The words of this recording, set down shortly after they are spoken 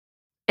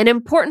An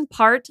important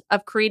part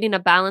of creating a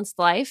balanced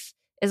life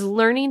is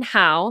learning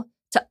how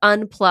to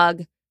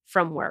unplug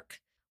from work.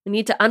 We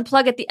need to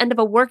unplug at the end of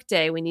a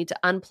workday. We need to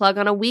unplug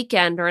on a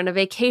weekend or on a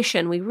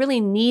vacation. We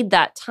really need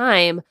that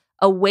time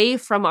away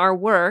from our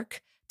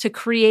work to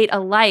create a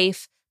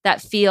life that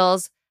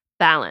feels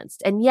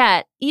balanced. And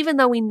yet, even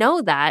though we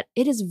know that,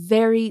 it is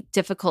very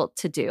difficult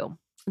to do.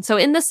 And so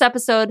in this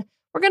episode,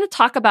 we're going to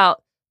talk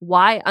about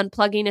why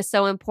unplugging is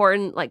so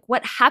important, like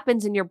what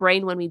happens in your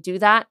brain when we do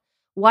that,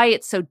 why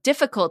it's so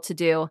difficult to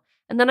do.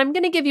 And then I'm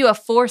going to give you a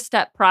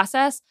 4-step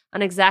process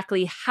on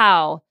exactly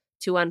how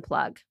to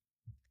unplug.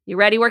 You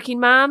ready, working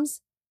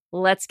moms?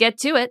 Let's get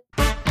to it.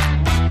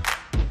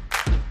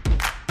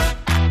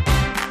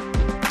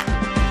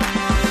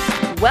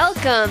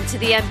 Welcome to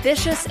the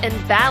Ambitious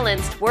and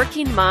Balanced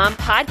Working Mom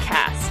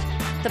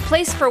podcast, the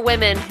place for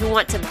women who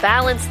want to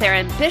balance their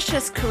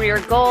ambitious career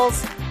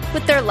goals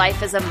with their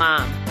life as a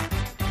mom.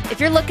 If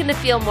you're looking to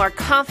feel more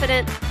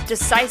confident,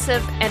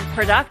 decisive, and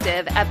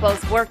productive at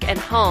both work and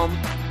home,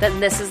 then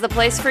this is the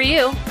place for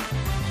you.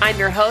 I'm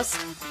your host,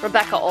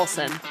 Rebecca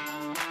Olson.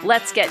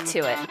 Let's get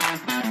to it.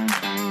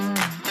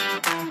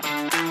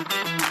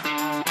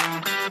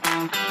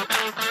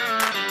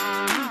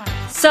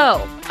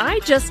 So, I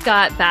just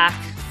got back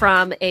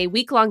from a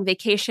week-long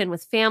vacation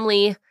with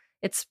family.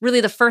 It's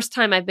really the first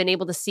time I've been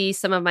able to see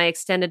some of my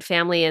extended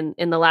family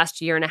in the last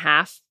year and a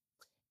half.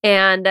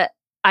 And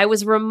I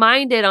was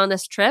reminded on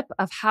this trip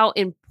of how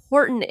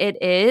important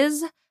it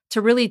is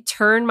to really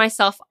turn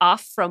myself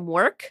off from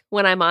work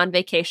when I'm on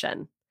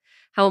vacation.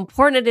 How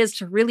important it is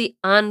to really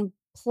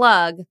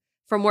unplug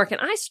from work. And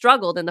I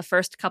struggled in the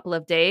first couple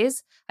of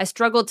days. I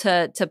struggled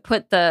to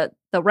put the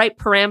right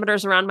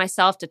parameters around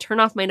myself, to turn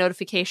off my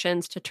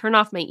notifications, to turn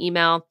off my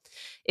email.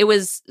 It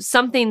was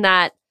something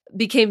that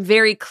became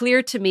very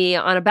clear to me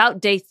on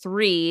about day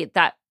 3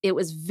 that it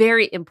was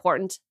very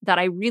important that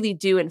I really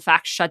do, in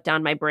fact, shut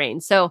down my brain.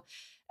 So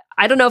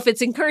I don't know if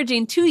it's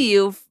encouraging to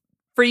you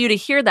for you to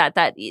hear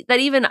that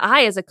even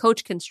I as a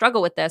coach can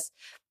struggle with this,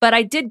 but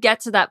I did get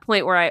to that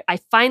point where I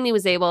finally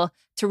was able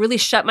to really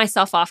shut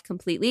myself off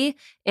completely.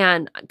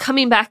 And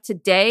coming back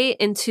today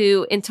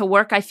into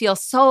work, I feel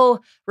so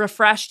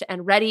refreshed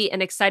and ready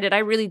and excited. I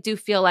really do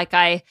feel like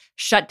I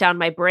shut down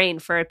my brain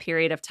for a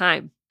period of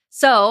time.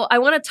 So I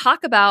want to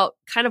talk about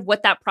kind of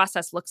what that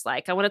process looks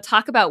like. I want to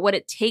talk about what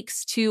it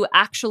takes to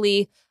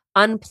actually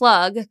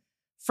unplug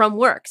from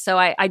work. So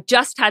I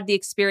just had the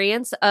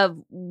experience of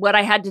what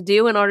I had to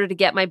do in order to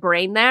get my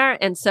brain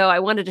there. And so I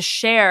wanted to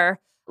share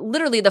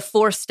literally the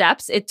 4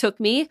 steps it took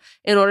me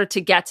in order to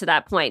get to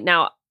that point.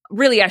 Now,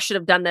 really, I should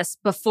have done this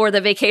before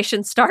the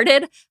vacation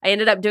started. I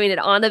ended up doing it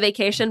on the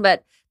vacation,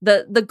 but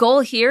the goal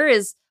here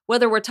is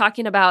whether we're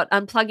talking about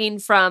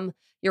unplugging from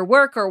your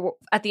work or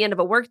at the end of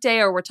a workday,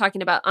 or we're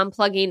talking about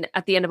unplugging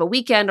at the end of a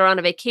weekend or on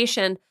a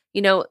vacation,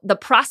 the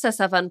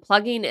process of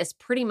unplugging is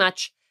pretty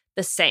much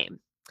the same.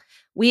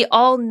 We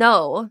all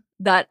know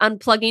that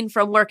unplugging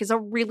from work is a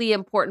really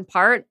important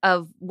part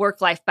of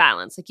work-life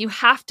balance. Like, you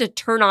have to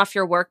turn off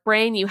your work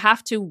brain. You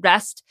have to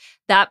rest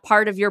that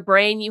part of your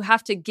brain. You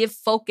have to give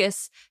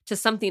focus to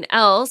something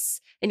else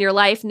in your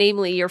life,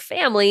 namely your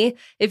family,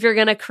 if you're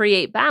going to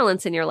create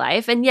balance in your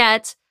life. And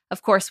yet,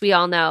 of course, we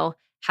all know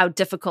how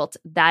difficult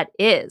that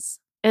is.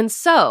 And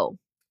so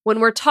when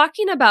we're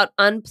talking about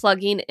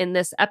unplugging in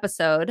this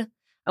episode,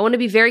 I want to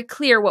be very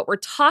clear. What we're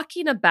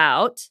talking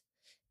about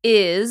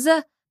is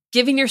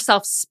giving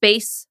yourself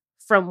space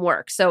from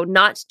work. So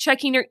not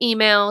checking your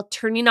email,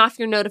 turning off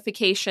your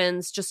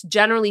notifications, just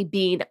generally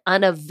being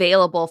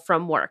unavailable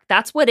from work.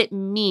 That's what it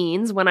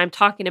means when I'm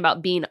talking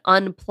about being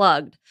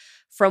unplugged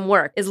from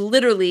work, is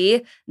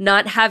literally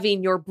not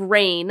having your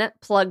brain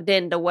plugged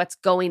into what's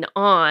going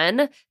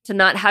on, to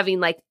not having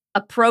like a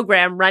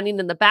program running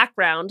in the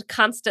background,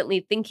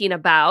 constantly thinking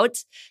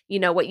about,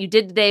 what you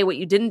did today, what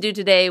you didn't do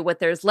today, what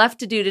there's left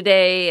to do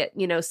today,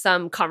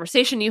 some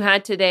conversation you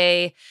had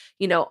today,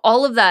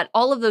 all of that,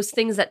 all of those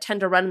things that tend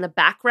to run in the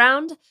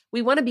background.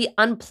 We want to be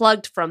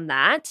unplugged from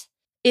that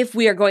if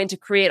we are going to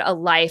create a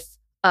life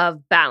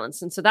of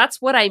balance. And so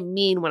that's what I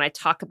mean when I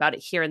talk about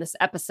it here in this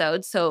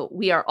episode. So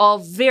we are all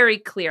very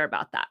clear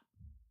about that.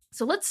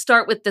 So let's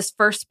start with this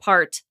first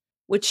part,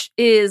 which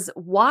is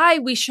why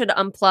we should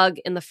unplug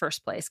in the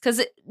first place.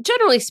 Because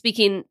generally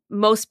speaking,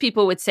 most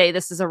people would say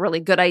this is a really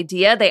good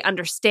idea. They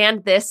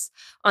understand this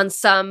on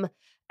some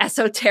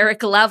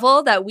esoteric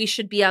level, that we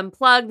should be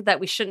unplugged, that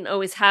we shouldn't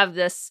always have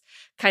this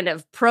kind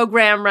of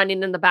program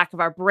running in the back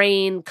of our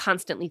brain,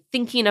 constantly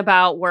thinking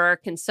about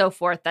work and so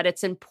forth, that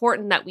it's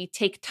important that we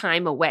take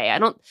time away. I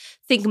don't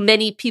think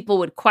many people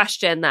would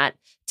question that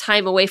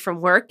time away from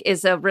work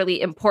is a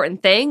really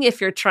important thing if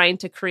you're trying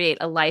to create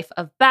a life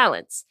of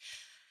balance.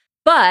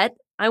 But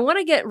I want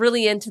to get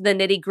really into the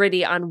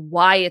nitty-gritty on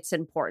why it's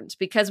important,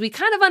 because we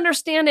kind of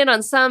understand it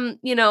on some,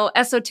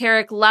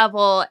 esoteric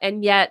level,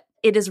 and yet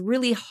it is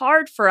really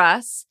hard for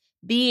us,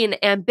 being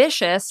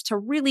ambitious, to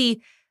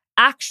really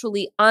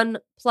actually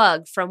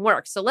unplug from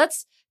work. So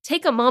let's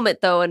take a moment,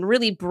 though, and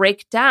really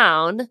break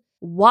down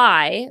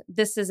why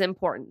this is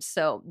important.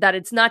 So that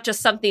it's not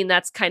just something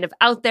that's kind of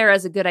out there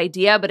as a good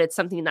idea, but it's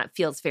something that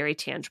feels very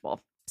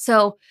tangible.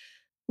 So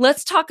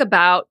let's talk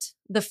about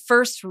the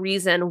first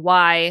reason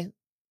why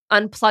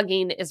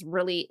unplugging is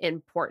really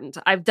important.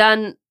 I've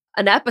done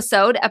an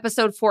episode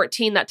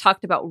 14, that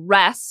talked about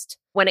rest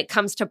when it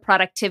comes to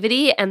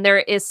productivity. And there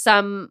is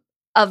some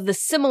of the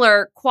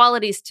similar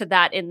qualities to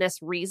that in this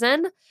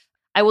reason.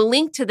 I will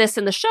link to this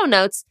in the show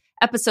notes,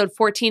 episode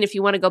 14, if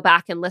you want to go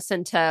back and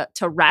listen to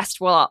rest.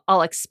 Well,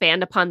 I'll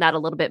expand upon that a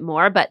little bit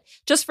more. But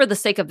just for the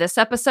sake of this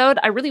episode,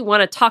 I really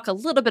want to talk a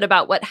little bit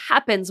about what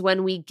happens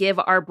when we give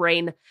our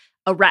brain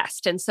a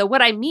rest. And so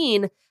what I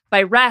mean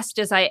by rest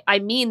is I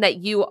mean that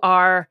you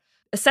are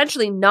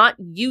essentially not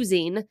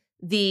using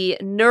the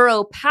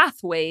neural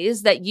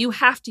pathways that you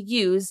have to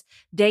use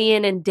day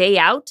in and day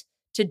out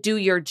to do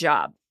your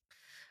job.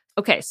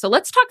 Okay, so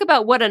let's talk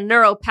about what a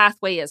neural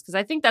pathway is, because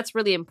I think that's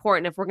really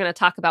important if we're going to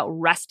talk about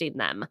resting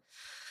them.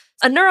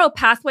 A neural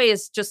pathway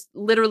is just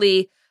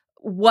literally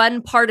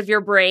one part of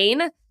your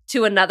brain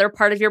to another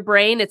part of your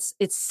brain. It's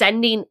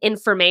sending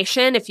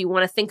information. If you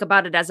want to think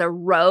about it as a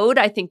road,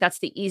 I think that's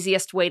the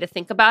easiest way to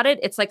think about it.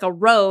 It's like a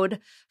road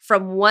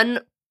from one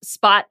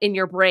spot in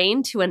your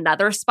brain to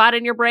another spot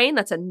in your brain.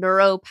 That's a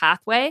neuro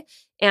pathway.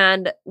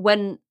 And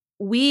when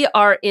we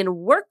are in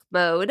work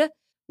mode,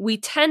 we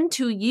tend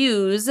to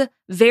use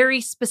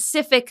very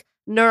specific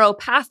neural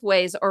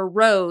pathways or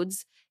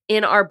roads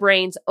in our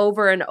brains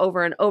over and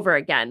over and over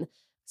again.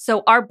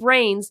 So our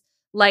brains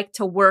like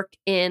to work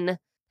in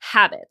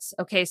habits.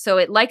 Okay, so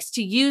it likes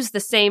to use the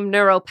same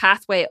neural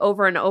pathway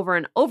over and over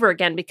and over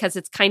again because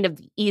it's kind of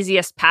the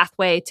easiest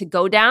pathway to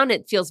go down.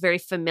 It feels very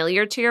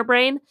familiar to your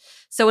brain.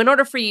 So in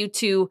order for you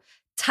to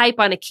type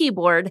on a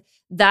keyboard,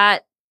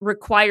 that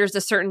requires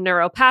a certain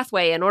neural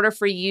pathway. In order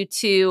for you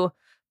to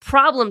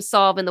problem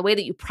solve in the way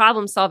that you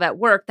problem solve at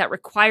work, that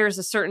requires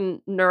a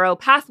certain neural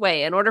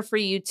pathway. In order for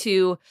you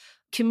to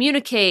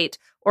communicate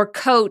or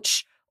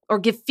coach or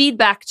give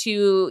feedback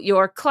to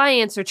your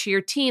clients or to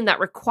your team, that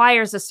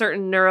requires a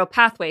certain neural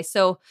pathway.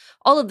 So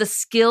all of the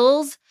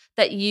skills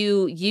that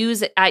you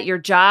use at your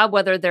job,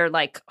 whether they're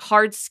like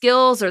hard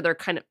skills or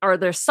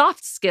they're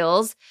soft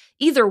skills,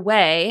 either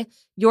way,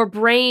 your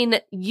brain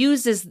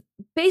uses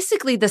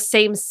basically the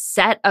same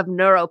set of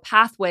neural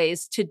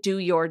pathways to do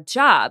your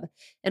job.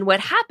 And what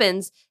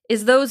happens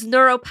is those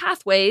neural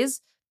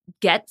pathways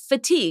get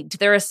fatigued.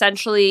 They're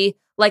essentially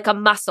like a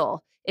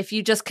muscle. If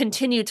you just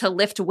continue to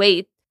lift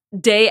weight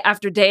day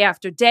after day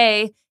after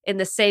day in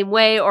the same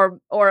way,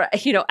 or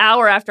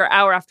hour after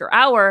hour after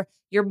hour,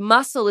 your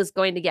muscle is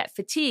going to get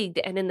fatigued.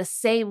 And in the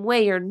same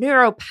way, your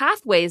neural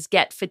pathways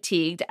get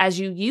fatigued as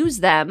you use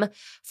them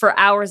for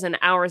hours and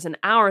hours and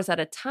hours at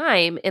a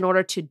time in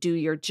order to do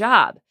your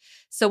job.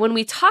 So when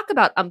we talk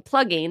about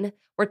unplugging,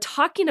 we're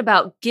talking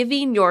about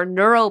giving your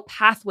neural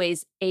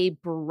pathways a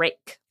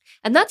break.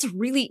 And that's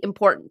really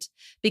important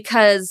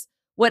because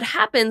what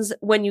happens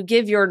when you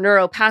give your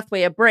neural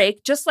pathway a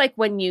break, just like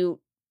when you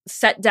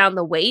set down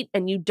the weight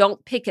and you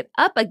don't pick it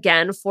up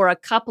again for a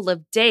couple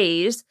of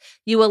days,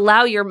 you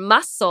allow your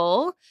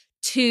muscle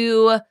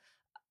to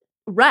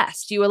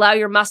rest. You allow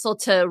your muscle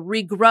to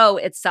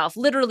regrow itself.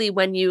 Literally,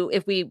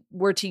 if we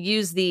were to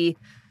use the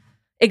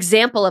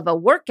example of a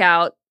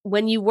workout,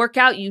 when you work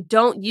out, you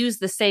don't use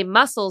the same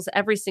muscles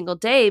every single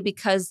day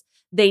because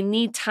they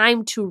need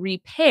time to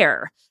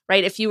repair,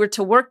 right? If you were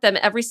to work them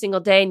every single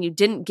day and you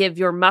didn't give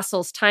your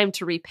muscles time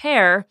to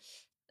repair,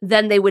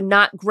 then they would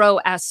not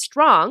grow as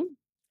strong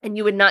and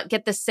you would not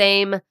get the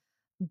same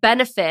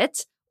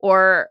benefit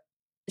or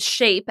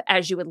shape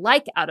as you would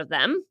like out of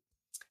them.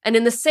 And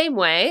in the same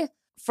way,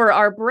 for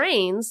our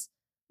brains,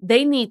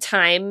 they need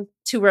time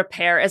to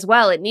repair as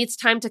well. It needs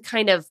time to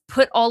kind of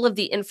put all of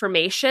the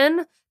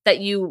information that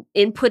you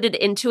inputted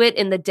into it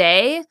in the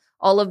day,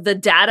 all of the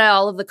data,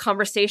 all of the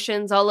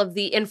conversations, all of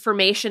the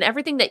information,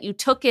 everything that you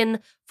took in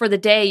for the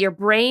day, your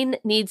brain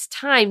needs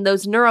time.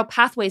 Those neural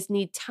pathways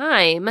need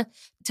time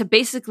to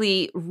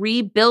basically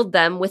rebuild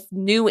them with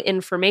new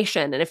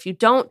information. And if you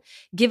don't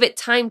give it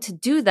time to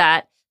do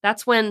that,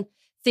 that's when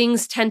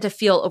things tend to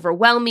feel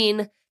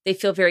overwhelming. They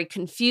feel very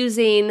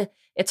confusing.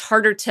 It's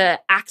harder to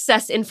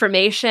access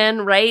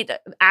information, right?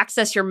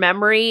 Access your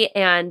memory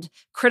and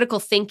critical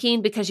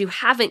thinking because you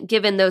haven't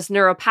given those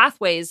neural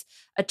pathways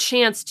a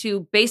chance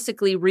to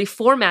basically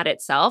reformat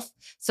itself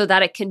so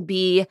that it can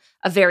be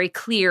a very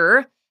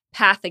clear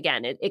path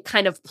again. It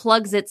kind of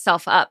plugs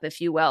itself up, if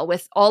you will,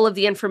 with all of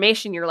the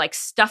information. You're like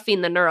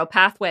stuffing the neural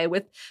pathway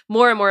with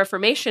more and more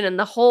information, and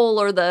the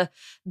hole or the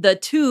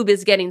tube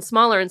is getting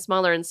smaller and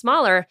smaller and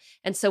smaller.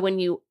 And so when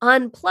you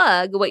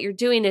unplug, what you're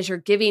doing is you're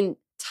giving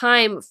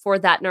time for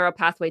that neural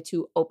pathway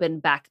to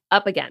open back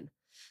up again.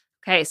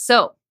 Okay,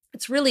 so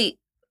it's really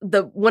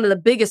one of the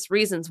biggest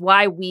reasons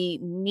why we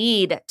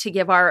need to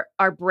give our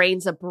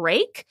brains a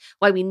break,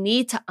 why we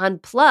need to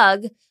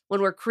unplug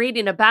when we're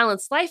creating a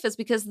balanced life, is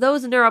because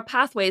those neural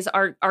pathways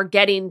are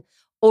getting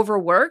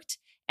overworked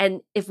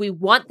And if we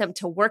want them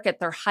to work at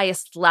their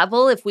highest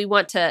level, if we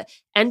want to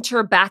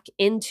enter back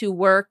into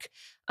work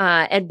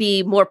and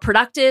be more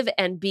productive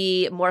and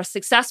be more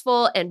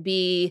successful and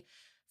be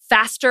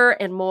faster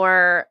and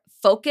more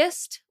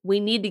focused, we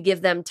need to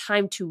give them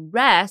time to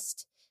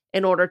rest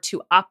in order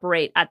to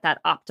operate at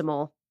that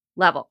optimal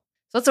level.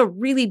 So that's a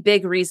really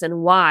big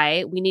reason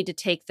why we need to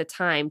take the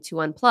time to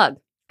unplug.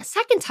 A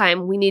second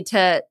time we need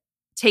to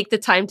take the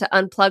time to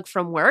unplug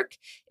from work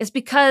is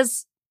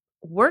because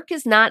work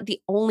is not the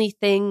only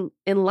thing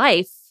in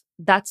life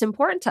that's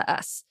important to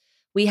us.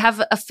 We have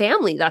a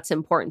family that's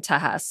important to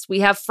us.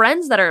 We have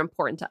friends that are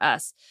important to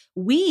us.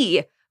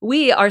 We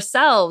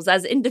ourselves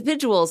as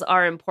individuals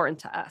are important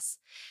to us.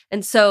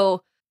 And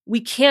so we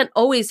can't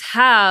always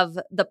have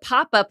the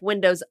pop-up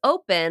windows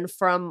open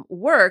from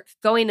work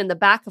going in the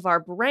back of our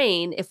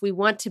brain if we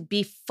want to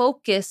be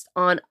focused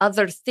on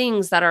other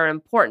things that are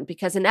important,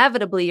 because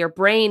inevitably your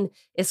brain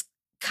is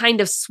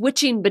kind of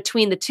switching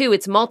between the two.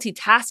 It's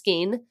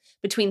multitasking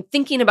between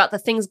thinking about the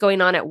things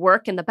going on at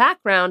work in the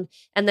background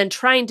and then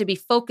trying to be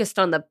focused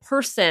on the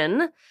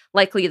person,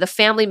 likely the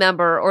family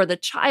member or the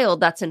child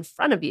that's in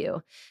front of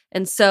you.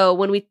 And so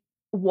when we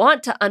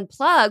want to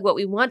unplug, what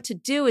we want to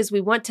do is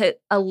we want to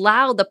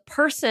allow the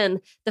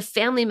person, the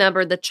family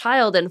member, the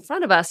child in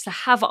front of us to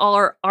have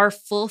our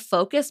full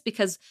focus,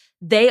 because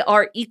they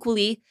are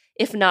equally,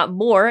 if not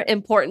more,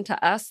 important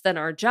to us than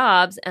our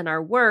jobs and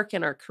our work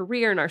and our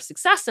career and our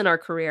success in our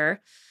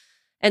career.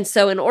 And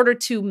so in order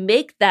to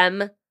make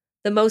them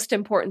the most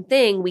important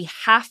thing, we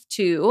have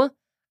to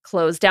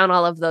close down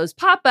all of those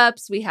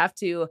pop-ups. We have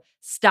to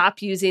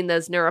stop using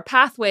those neural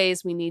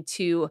pathways. We need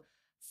to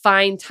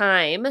find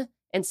time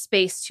and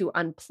space to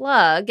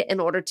unplug in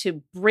order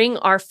to bring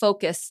our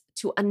focus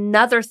to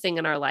another thing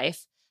in our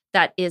life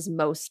that is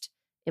most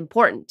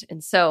important.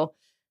 And so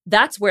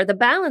that's where the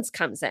balance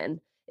comes in.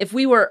 If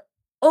we were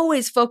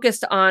always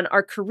focused on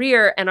our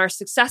career and our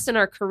success in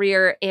our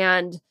career,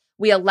 and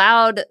we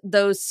allowed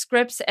those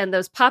scripts and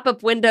those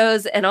pop-up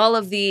windows and all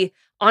of the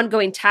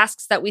ongoing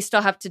tasks that we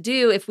still have to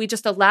do, if we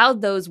just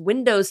allowed those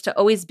windows to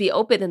always be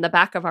open in the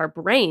back of our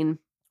brain,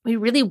 we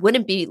really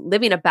wouldn't be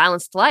living a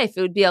balanced life.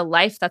 It would be a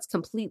life that's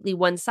completely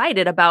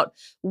one-sided about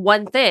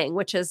one thing,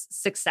 which is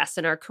success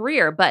in our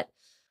career. But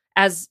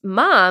as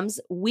moms,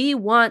 we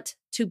want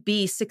to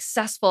be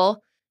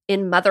successful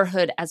in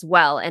motherhood as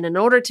well. And in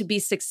order to be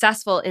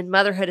successful in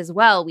motherhood as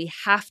well, we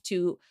have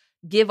to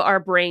give our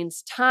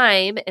brains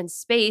time and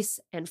space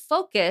and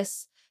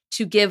focus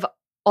to give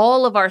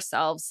all of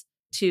ourselves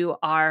to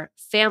our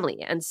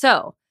family. And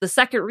so the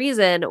second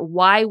reason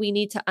why we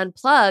need to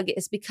unplug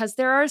is because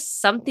there is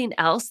something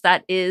else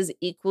that is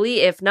equally,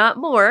 if not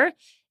more,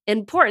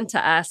 important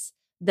to us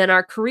than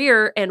our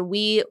career. And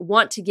we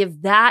want to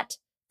give that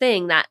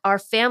thing, that our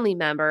family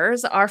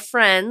members, our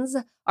friends,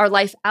 our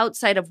life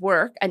outside of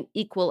work, an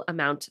equal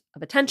amount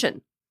of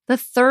attention. The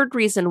third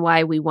reason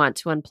why we want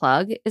to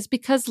unplug is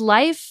because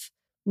life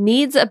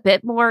needs a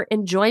bit more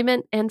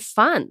enjoyment and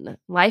fun.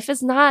 Life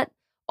is not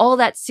all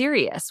that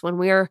serious. When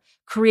we're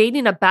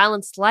creating a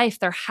balanced life,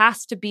 there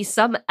has to be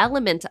some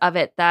element of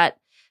it that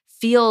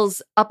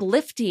feels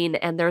uplifting,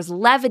 and there's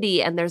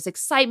levity and there's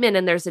excitement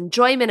and there's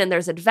enjoyment and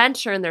there's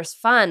adventure and there's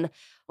fun.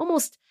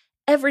 Almost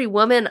every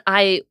woman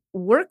I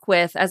work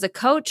with as a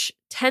coach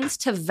tends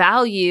to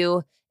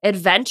value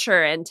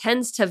adventure and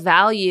tends to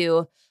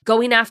value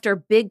going after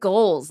big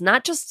goals,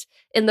 not just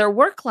in their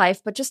work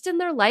life, but just in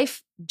their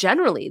life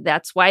generally.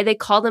 That's why they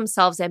call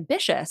themselves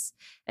ambitious.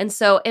 And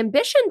so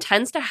ambition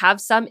tends to have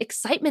some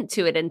excitement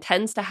to it and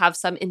tends to have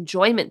some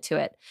enjoyment to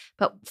it.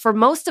 But for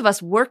most of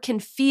us, work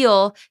can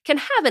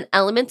have an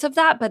element of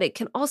that, but it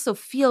can also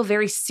feel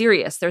very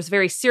serious. There's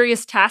very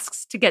serious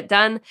tasks to get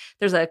done.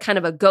 There's a kind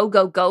of a go,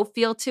 go, go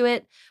feel to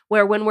it,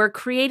 where when we're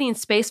creating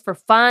space for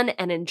fun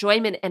and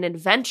enjoyment and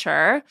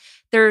adventure,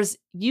 there's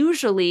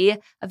usually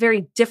a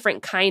very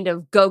different kind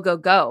of go, go,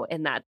 go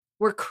in that.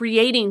 We're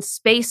creating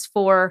space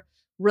for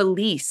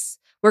release.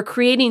 We're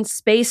creating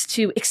space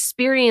to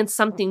experience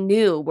something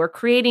new. We're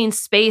creating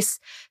space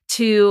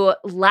to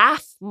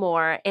laugh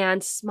more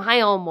and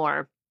smile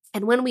more.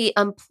 And when we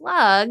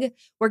unplug,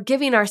 we're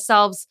giving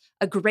ourselves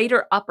a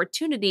greater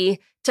opportunity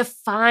to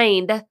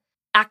find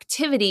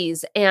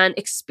activities and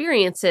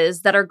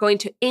experiences that are going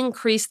to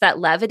increase that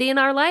levity in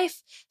our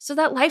life, so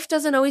that life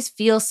doesn't always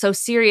feel so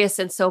serious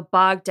and so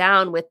bogged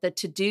down with the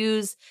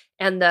to-dos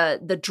and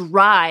the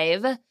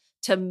drive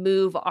to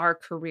move our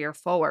career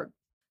forward.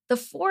 The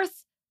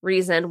fourth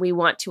reason we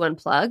want to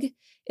unplug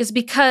is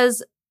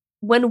because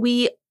when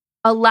we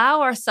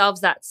allow ourselves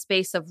that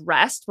space of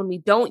rest, when we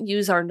don't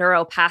use our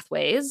neural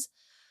pathways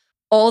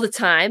all the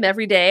time,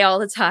 every day, all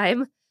the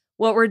time,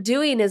 what we're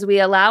doing is we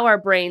allow our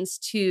brains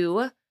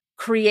to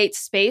create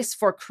space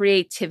for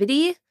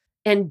creativity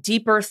and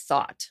deeper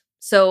thought.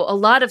 So a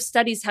lot of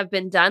studies have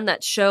been done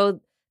that show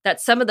that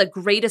some of the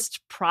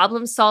greatest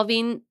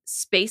problem-solving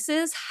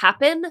spaces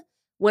happen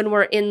when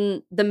we're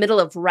in the middle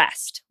of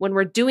rest, when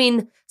we're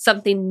doing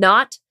something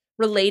not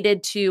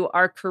related to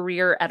our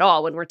career at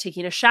all, when we're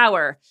taking a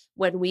shower,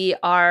 when we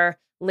are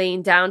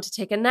laying down to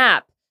take a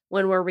nap,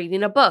 when we're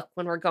reading a book,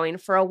 when we're going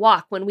for a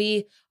walk, when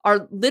we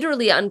are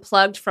literally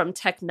unplugged from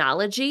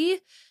technology,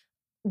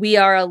 we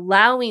are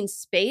allowing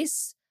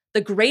space,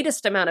 the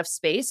greatest amount of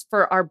space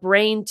for our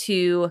brain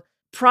to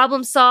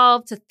problem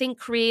solve, to think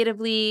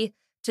creatively,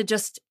 to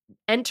just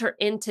enter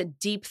into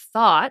deep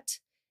thought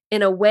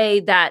in a way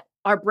that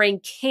our brain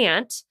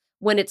can't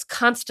when it's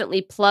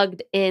constantly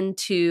plugged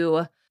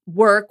into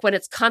work, when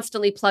it's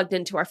constantly plugged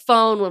into our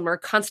phone, when we're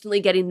constantly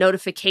getting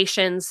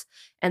notifications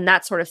and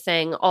that sort of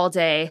thing all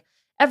day,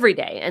 every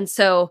day. And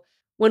so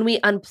when we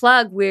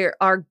unplug, we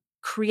are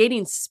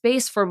creating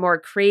space for more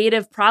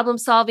creative problem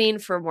solving,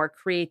 for more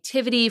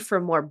creativity, for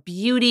more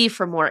beauty,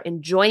 for more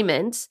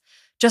enjoyment,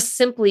 just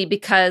simply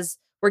because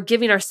we're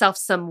giving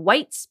ourselves some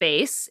white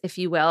space, if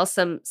you will,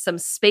 some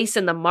space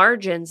in the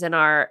margins in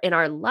our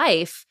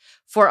life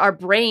for our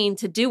brain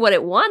to do what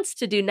it wants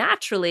to do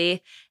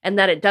naturally, and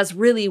that it does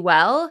really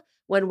well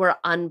when we're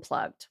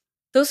unplugged.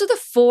 Those are the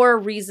 4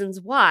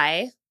 reasons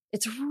why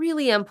it's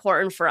really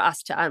important for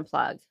us to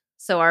unplug.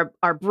 So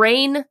our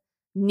brain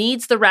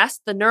needs the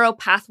rest. The neural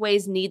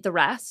pathways need the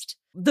rest.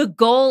 The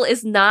goal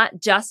is not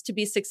just to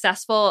be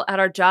successful at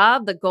our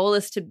job. The goal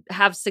is to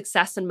have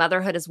success in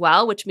motherhood as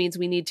well, which means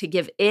we need to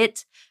give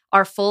it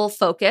our full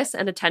focus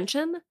and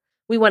attention.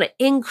 We want to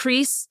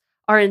increase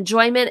our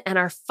enjoyment and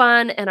our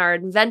fun and our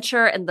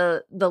adventure and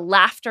the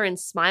laughter and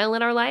smile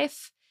in our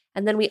life.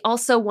 And then we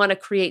also want to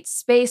create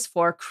space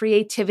for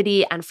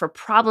creativity and for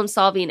problem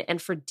solving and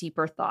for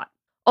deeper thought.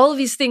 All of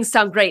these things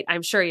sound great.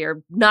 I'm sure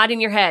you're nodding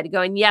your head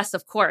going, yes,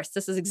 of course,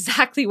 this is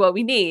exactly what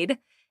we need.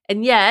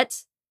 And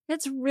yet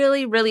it's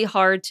really, really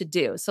hard to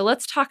do. So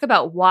let's talk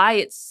about why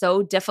it's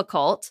so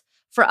difficult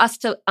for us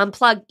to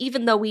unplug,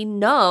 even though we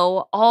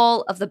know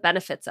all of the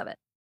benefits of it.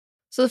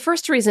 So the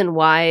first reason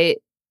why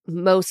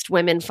most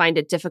women find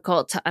it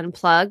difficult to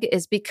unplug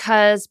is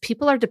because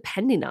people are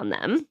depending on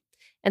them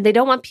and they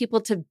don't want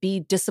people to be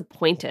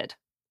disappointed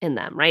in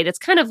them, right? It's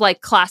kind of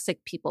like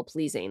classic people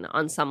pleasing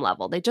on some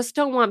level. They just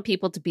don't want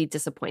people to be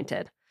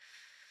disappointed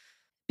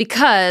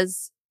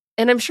because,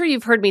 and I'm sure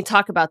you've heard me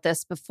talk about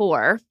this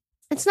before,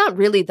 it's not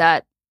really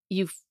that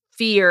you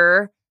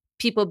fear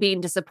people being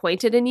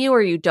disappointed in you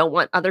or you don't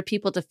want other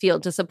people to feel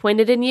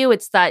disappointed in you.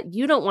 It's that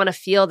you don't want to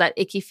feel that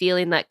icky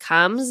feeling that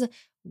comes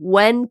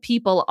when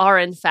people are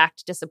in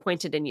fact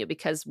disappointed in you,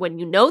 because when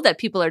you know that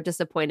people are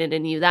disappointed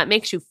in you, that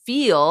makes you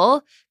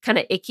feel kind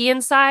of icky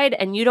inside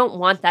and you don't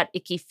want that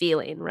icky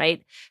feeling,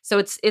 right? So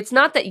it's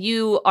not that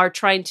you are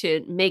trying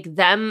to make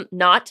them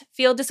not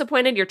feel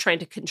disappointed, you're trying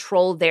to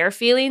control their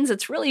feelings.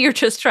 It's really you're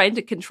just trying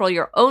to control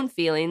your own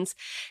feelings.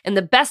 And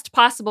the best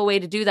possible way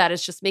to do that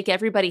is just make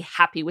everybody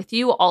happy with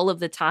you all of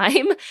the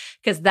time,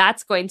 because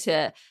that's going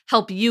to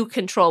help you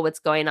control what's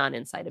going on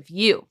inside of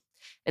you.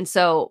 And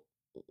so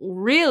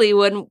really,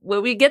 when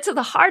we get to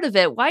the heart of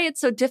it, why it's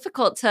so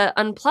difficult to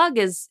unplug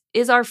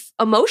is our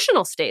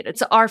emotional state.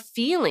 It's our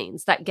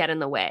feelings that get in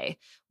the way.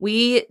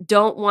 We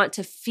don't want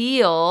to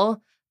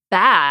feel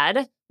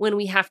bad when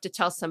we have to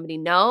tell somebody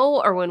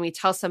no, or when we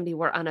tell somebody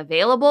we're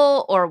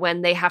unavailable, or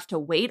when they have to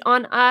wait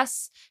on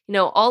us. You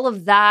know, all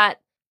of that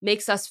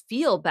makes us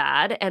feel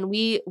bad, and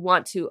we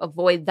want to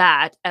avoid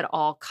that at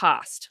all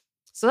cost.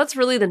 So that's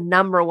really the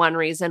number one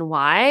reason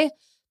why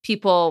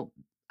people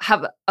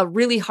have a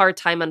really hard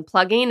time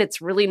unplugging.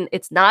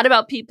 It's not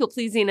about people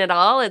pleasing at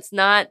all. It's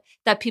not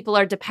that people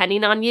are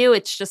depending on you.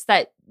 It's just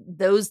that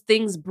those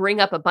things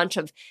bring up a bunch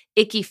of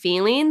icky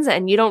feelings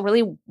and you don't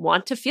really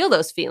want to feel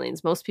those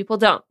feelings. Most people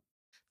don't.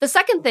 The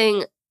second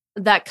thing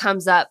that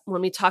comes up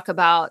when we talk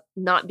about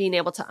not being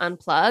able to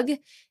unplug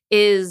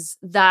is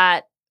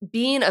that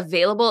being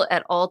available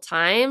at all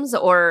times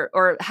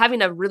or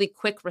having a really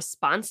quick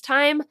response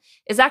time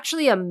is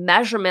actually a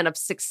measurement of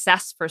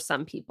success for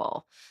some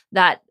people.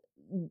 That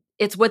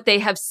it's what they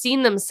have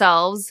seen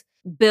themselves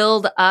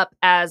build up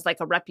as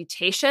like a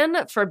reputation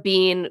for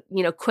being,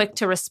 quick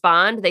to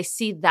respond. They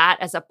see that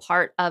as a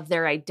part of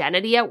their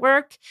identity at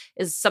work,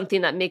 is something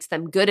that makes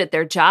them good at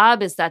their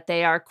job, is that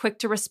they are quick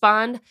to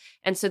respond.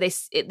 And so they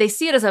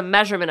see it as a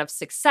measurement of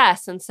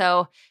success. And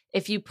so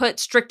if you put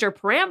stricter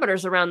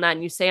parameters around that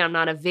and you say, I'm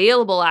not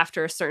available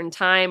after a certain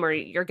time, or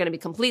you're going to be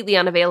completely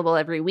unavailable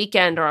every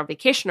weekend or on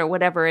vacation or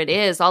whatever it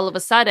is, all of a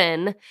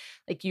sudden,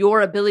 like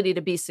your ability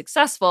to be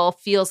successful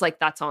feels like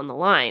that's on the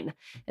line.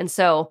 And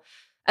so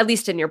at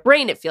least in your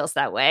brain, it feels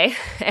that way.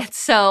 And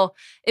so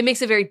it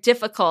makes it very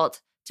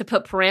difficult to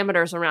put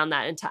parameters around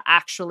that and to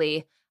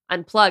actually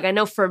unplug. I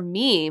know for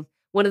me,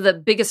 one of the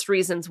biggest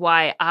reasons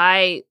why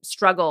I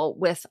struggle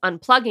with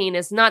unplugging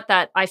is not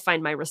that I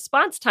find my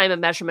response time a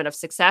measurement of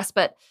success,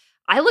 but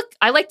I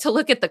like to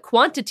look at the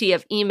quantity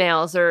of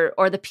emails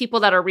or the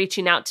people that are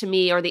reaching out to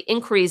me, or the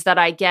inquiries that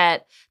I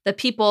get, the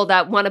people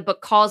that want to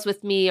book calls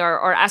with me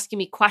or asking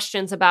me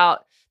questions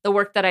about the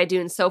work that I do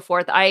and so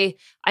forth. I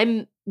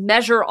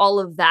measure all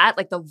of that,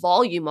 like the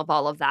volume of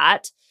all of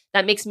that.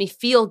 That makes me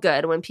feel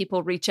good when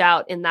people reach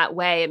out in that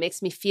way. It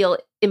makes me feel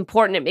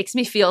important. It makes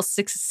me feel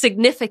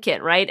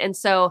significant, right? And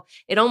so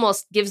it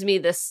almost gives me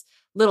this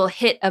little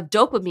hit of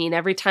dopamine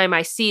every time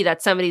I see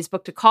that somebody's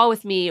booked a call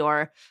with me,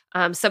 or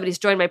somebody's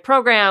joined my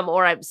program,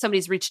 or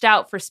somebody's reached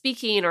out for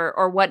speaking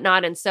or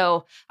whatnot. And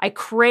so I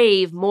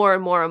crave more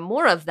and more and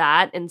more of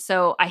that. And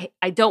so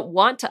I don't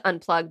want to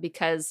unplug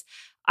because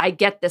I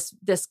get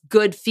this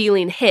good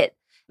feeling hit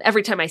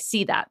every time I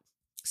see that.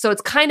 So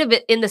it's kind of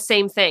in the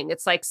same thing.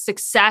 It's like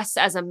success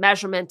as a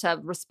measurement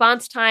of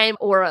response time,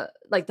 or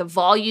like the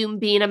volume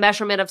being a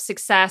measurement of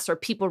success, or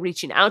people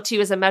reaching out to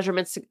you as a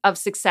measurement of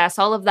success.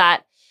 All of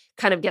that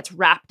kind of gets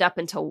wrapped up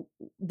into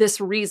this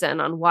reason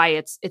on why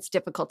it's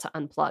difficult to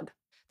unplug.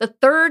 The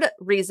third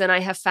reason I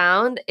have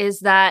found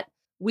is that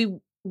we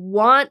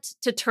want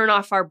to turn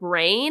off our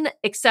brain,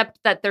 except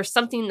that there's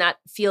something that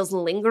feels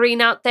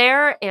lingering out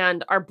there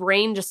and our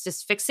brain just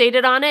is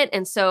fixated on it.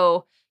 And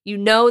so you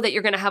know that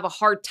you're going to have a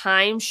hard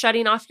time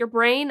shutting off your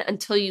brain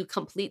until you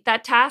complete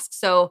that task.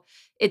 So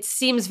it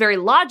seems very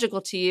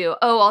logical to you,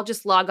 oh, I'll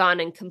just log on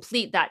and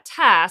complete that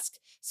task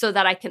so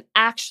that I can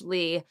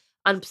actually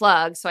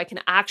unplug, so I can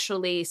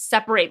actually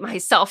separate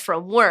myself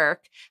from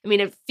work. I mean,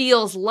 it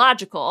feels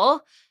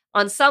logical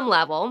on some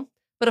level,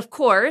 but of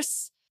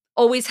course,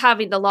 always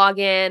having to log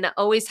in,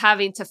 always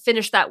having to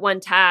finish that one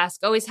task,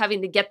 always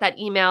having to get that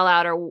email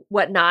out or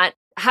whatnot,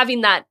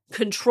 having that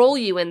control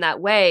you in that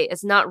way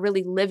is not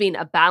really living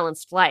a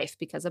balanced life,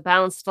 because a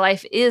balanced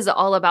life is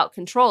all about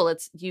control.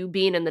 It's you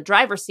being in the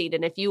driver's seat.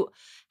 And if you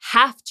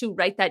have to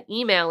write that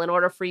email in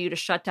order for you to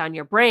shut down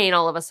your brain,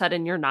 all of a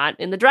sudden you're not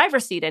in the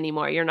driver's seat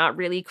anymore. You're not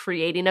really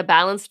creating a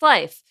balanced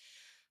life.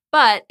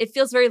 But it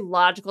feels very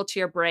logical to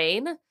your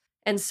brain.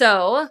 And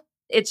so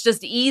it's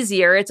just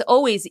easier. It's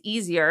always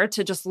easier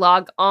to just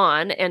log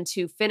on and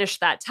to finish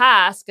that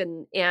task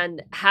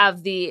and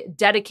have the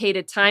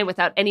dedicated time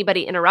without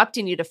anybody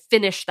interrupting you to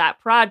finish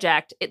that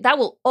project. That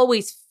will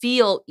always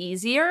feel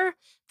easier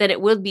than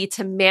it will be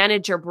to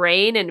manage your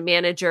brain and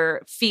manage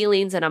your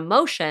feelings and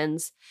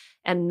emotions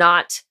and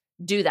not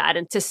do that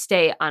and to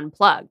stay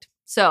unplugged.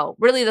 So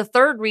really the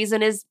third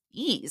reason is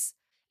ease.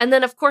 And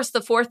then of course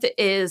the fourth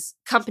is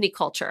company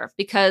culture,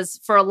 because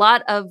for a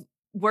lot of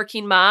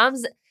working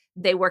moms,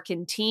 they work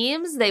in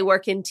teams. They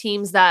work in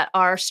teams that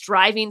are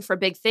striving for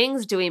big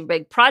things, doing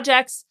big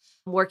projects,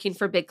 working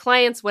for big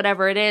clients,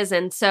 whatever it is.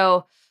 And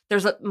so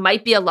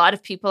might be a lot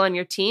of people on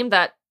your team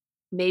that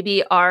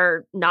maybe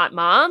are not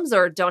moms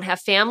or don't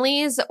have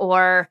families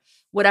or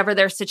whatever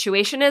their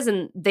situation is.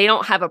 And they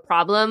don't have a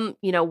problem,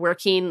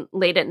 working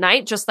late at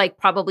night, just like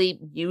probably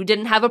you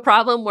didn't have a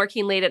problem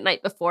working late at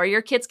night before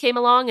your kids came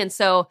along. And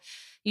so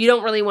you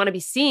don't really want to be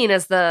seen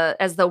as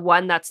the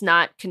one that's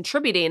not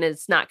contributing.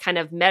 It's not kind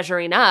of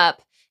measuring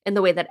up in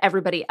the way that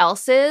everybody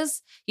else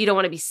is. You don't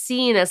want to be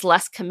seen as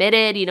less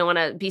committed. You don't want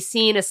to be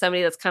seen as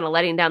somebody that's kind of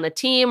letting down the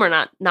team or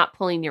not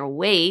pulling your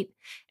weight.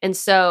 And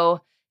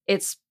so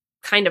it's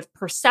kind of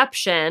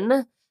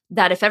perception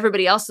that if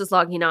everybody else is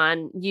logging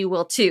on, you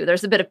will too.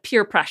 There's a bit of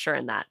peer pressure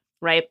in that,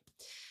 right?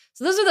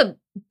 So those are the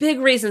big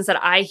reasons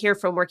that I hear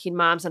from working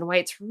moms and why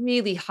it's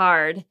really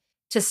hard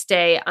to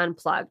stay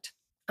unplugged.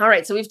 All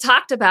right, so we've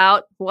talked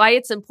about why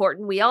it's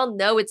important. We all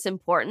know it's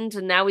important.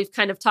 And now we've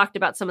kind of talked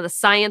about some of the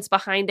science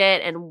behind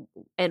it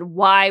and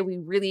why we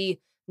really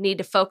need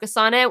to focus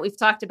on it. We've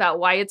talked about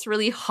why it's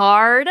really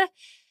hard.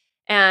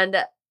 And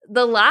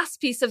the last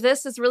piece of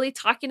this is really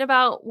talking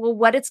about, well,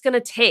 what it's going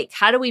to take.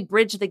 How do we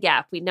bridge the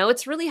gap? We know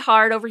it's really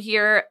hard over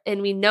here,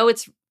 and we know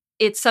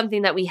it's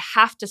something that we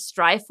have to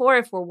strive for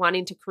if we're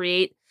wanting to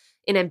create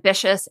an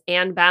ambitious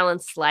and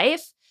balanced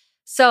life.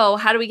 So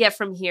how do we get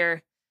from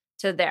here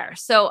to there?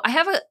 So I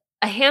have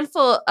a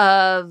handful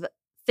of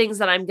things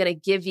that I'm going to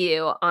give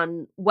you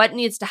on what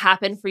needs to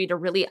happen for you to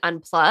really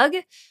unplug.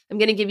 I'm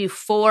going to give you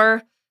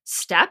 4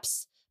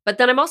 steps, but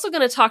then I'm also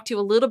going to talk to you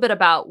a little bit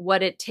about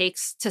what it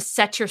takes to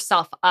set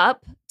yourself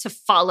up to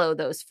follow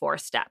those 4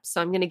 steps.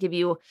 So I'm going to give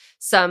you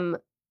some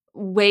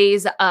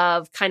ways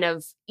of kind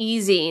of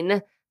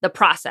easing the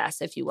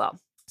process, if you will.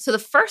 So the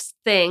first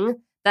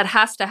thing that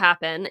has to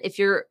happen if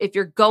you're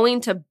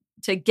going to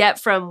get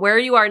from where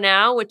you are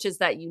now, which is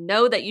that you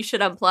know that you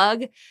should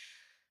unplug,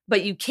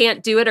 but you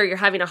can't do it or you're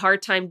having a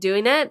hard time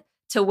doing it,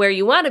 to where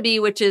you want to be,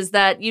 which is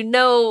that you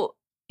know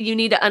you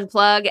need to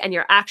unplug and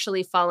you're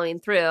actually following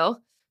through.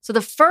 So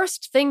the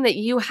first thing that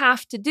you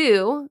have to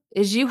do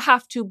is you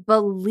have to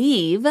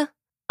believe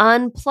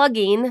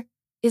unplugging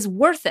is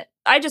worth it.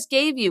 I just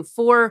gave you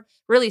 4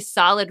 really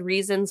solid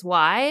reasons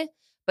why,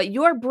 but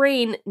your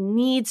brain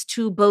needs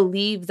to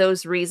believe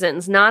those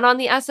reasons, not on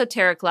the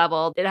esoteric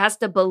level. It has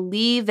to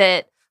believe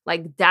it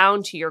like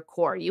down to your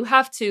core. You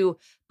have to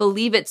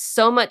believe it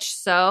so much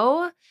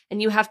so,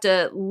 and you have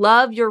to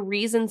love your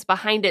reasons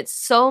behind it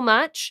so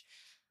much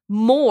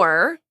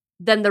more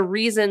than the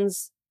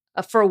reasons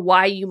for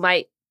why you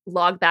might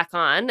log back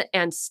on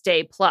and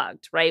stay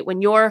plugged, right?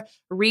 When your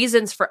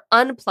reasons for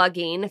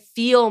unplugging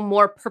feel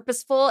more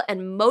purposeful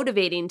and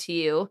motivating to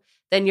you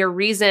than your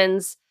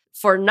reasons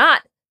for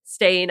not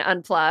staying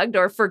unplugged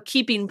or for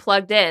keeping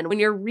plugged in, when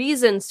your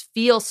reasons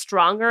feel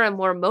stronger and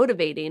more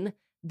motivating,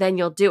 then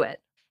you'll do it.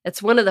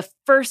 It's one of the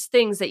first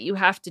things that you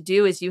have to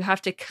do is you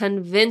have to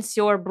convince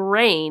your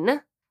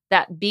brain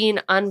that being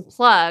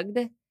unplugged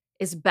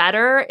is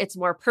better. It's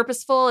more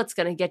purposeful. It's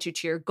going to get you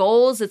to your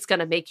goals. It's going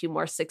to make you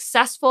more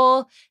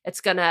successful.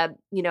 It's going to,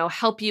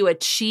 help you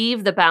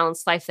achieve the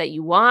balanced life that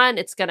you want.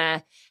 It's going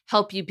to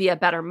help you be a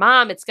better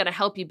mom. It's going to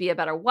help you be a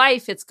better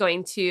wife. It's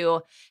going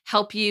to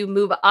help you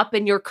move up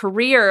in your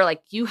career.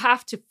 Like, you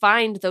have to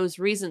find those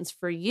reasons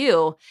for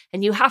you,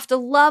 and you have to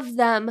love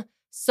them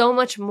so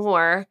much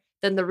more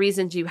than the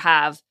reasons you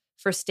have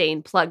for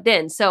staying plugged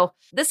in. So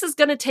this is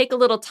going to take a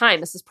little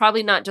time. This is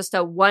probably not just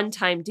a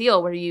one-time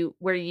deal where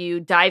you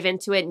dive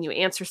into it and you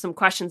answer some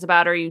questions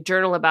about it, or you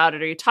journal about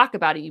it, or you talk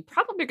about it. You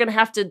probably are going to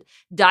have to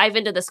dive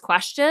into this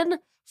question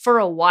for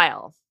a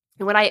while.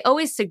 And what I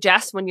always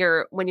suggest when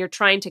you're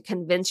trying to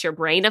convince your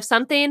brain of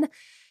something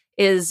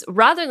is,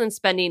 rather than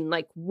spending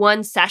like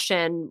one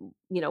session,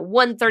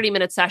 one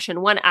 30-minute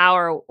session, 1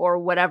 hour,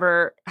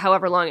 or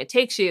however long it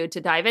takes you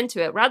to dive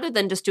into it, rather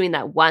than just doing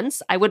that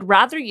once, I would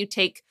rather you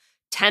take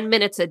 10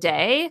 minutes a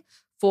day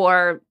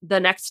for the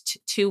next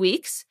 2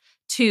 weeks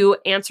to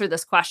answer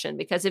this question.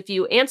 Because if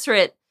you answer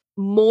it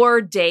more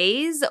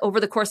days over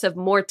the course of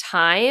more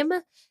time,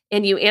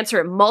 and you answer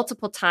it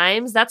multiple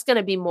times, that's going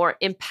to be more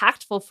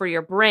impactful for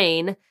your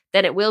brain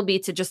than it will be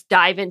to just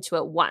dive into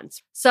it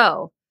once.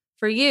 So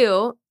for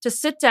you to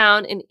sit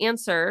down and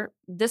answer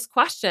this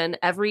question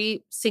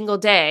every single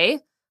day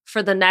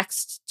for the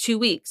next 2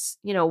 weeks,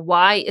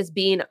 why is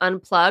being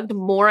unplugged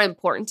more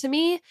important to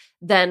me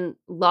than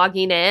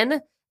logging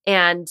in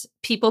and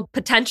people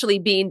potentially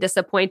being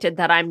disappointed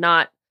that I'm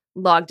not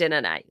logged in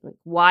at night? Like,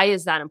 why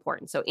is that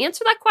important? So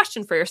answer that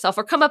question for yourself,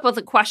 or come up with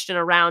a question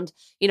around,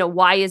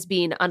 why is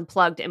being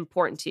unplugged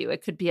important to you?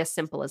 It could be as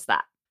simple as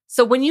that.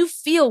 So when you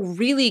feel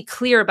really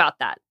clear about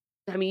that,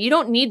 you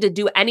don't need to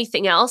do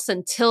anything else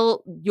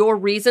until your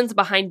reasons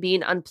behind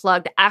being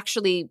unplugged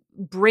actually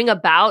bring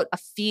about a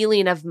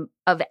feeling of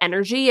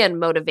energy and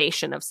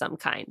motivation of some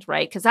kind,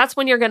 right? Because that's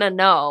when you're going to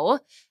know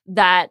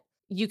that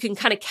you can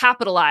kind of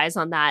capitalize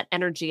on that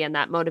energy and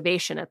that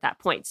motivation at that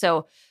point.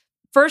 So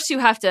first, you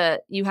have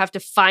to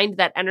find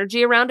that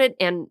energy around it,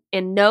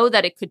 and know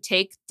that it could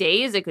take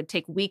days, it could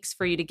take weeks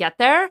for you to get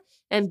there,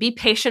 and be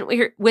patient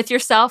with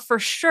yourself. For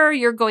sure,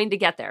 you're going to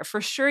get there. For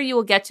sure, you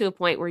will get to a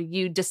point where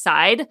you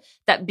decide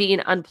that being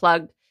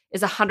unplugged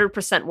is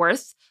 100%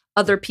 worth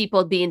other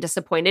people being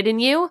disappointed in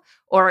you,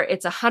 or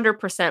it's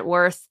 100%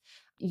 worth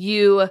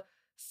you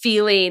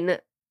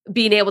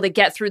being able to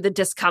get through the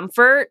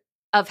discomfort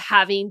of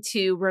having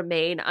to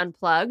remain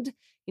unplugged.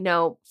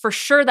 For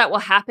sure that will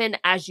happen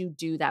as you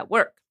do that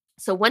work.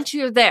 So once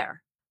you're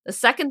there, the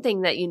second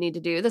thing that you need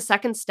to do, the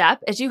second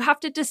step, is you have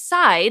to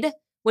decide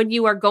when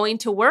you are going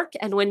to work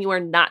and when you are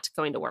not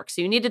going to work.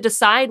 So you need to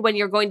decide when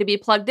you're going to be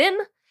plugged in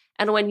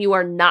and when you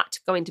are not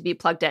going to be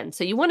plugged in.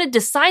 So you want to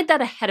decide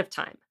that ahead of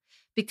time,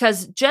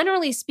 because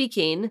generally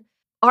speaking,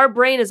 our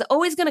brain is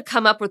always going to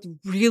come up with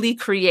really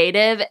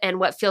creative and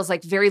what feels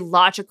like very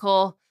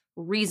logical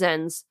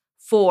reasons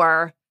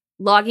for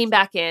logging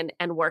back in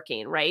and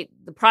working, right?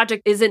 The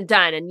project isn't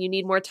done and you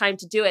need more time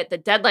to do it. The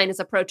deadline is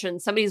approaching.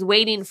 Somebody's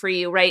waiting for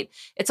you, right?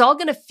 It's all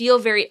going to feel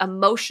very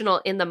emotional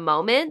in the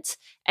moment.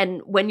 And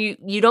when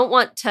you don't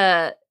want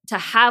to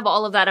have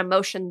all of that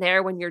emotion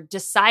there when you're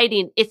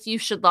deciding if you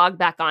should log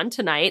back on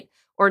tonight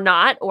or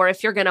not, or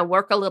if you're going to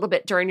work a little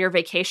bit during your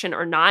vacation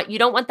or not. You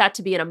don't want that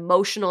to be an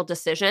emotional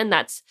decision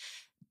that's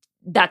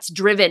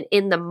driven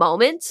in the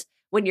moment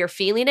when you're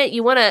feeling it.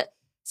 You want to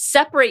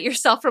separate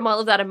yourself from all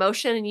of that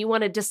emotion, and you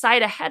want to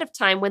decide ahead of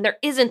time when there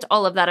isn't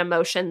all of that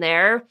emotion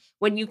there,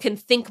 when you can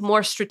think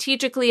more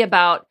strategically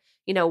about,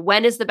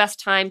 when is the best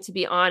time to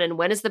be on and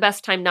when is the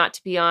best time not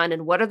to be on,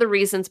 and what are the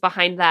reasons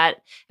behind that.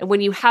 And when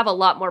you have a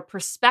lot more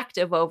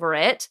perspective over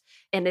it,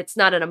 and it's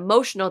not an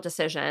emotional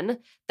decision,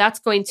 that's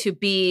going to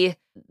be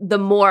the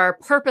more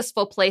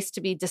purposeful place to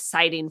be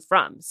deciding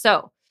from.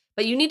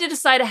 But you need to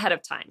decide ahead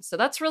of time. So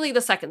that's really the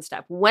second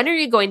step. When are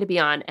you going to be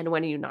on and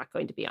when are you not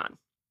going to be on?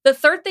 The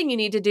third thing you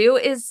need to do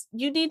is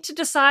you need to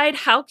decide,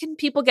 how can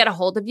people get a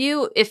hold of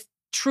you if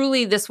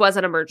truly this was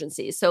an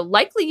emergency? So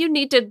likely you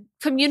need to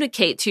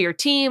communicate to your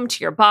team,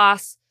 to your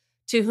boss,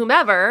 to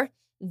whomever,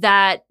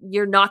 that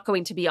you're not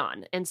going to be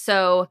on. And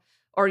so,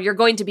 or you're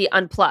going to be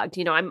unplugged.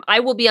 I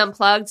will be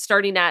unplugged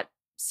starting at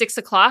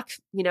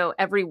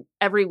 6:00,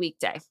 every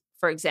weekday,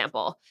 for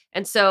example.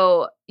 And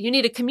so you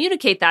need to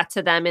communicate that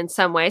to them in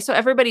some way, so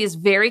everybody is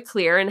very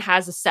clear and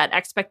has a set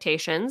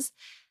expectations.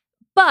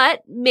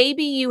 But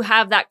maybe you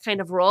have that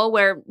kind of role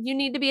where you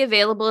need to be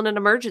available in an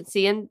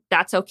emergency, and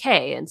that's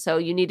okay. And so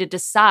you need to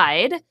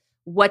decide,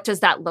 what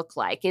does that look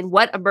like? In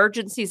what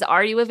emergencies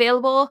are you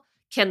available?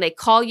 Can they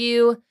call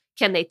you?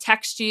 Can they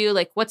text you?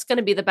 Like, what's going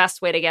to be the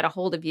best way to get a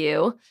hold of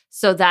you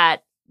so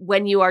that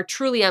when you are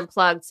truly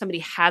unplugged, somebody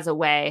has a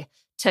way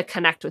to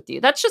connect with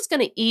you? That's just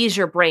going to ease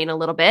your brain a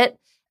little bit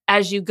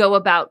as you go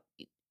about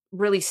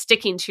really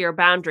sticking to your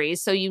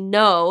boundaries, so you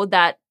know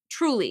that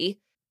truly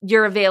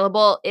you're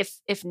available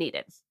if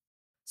needed.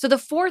 So the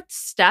fourth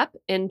step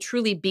in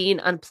truly being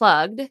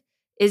unplugged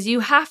is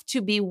you have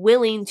to be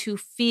willing to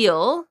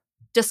feel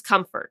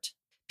discomfort.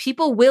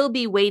 People will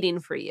be waiting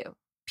for you.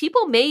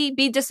 people may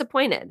be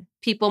disappointed.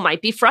 People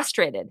might be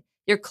frustrated.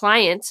 Your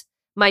client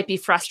might be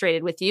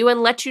frustrated with you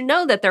and let you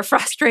know that they're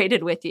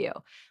frustrated with you,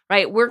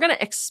 right? We're going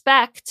to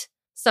expect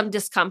some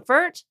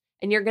discomfort,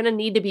 and you're going to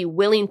need to be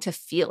willing to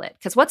feel it.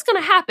 Because what's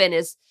going to happen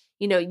is,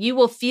 you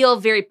will feel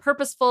very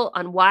purposeful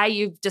on why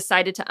you've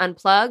decided to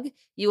unplug.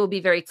 You will be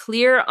very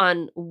clear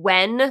on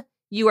when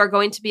you are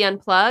going to be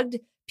unplugged.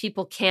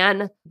 People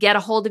can get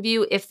a hold of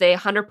you if they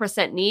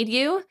 100% need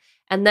you.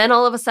 And then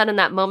all of a sudden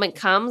that moment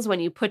comes when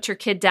you put your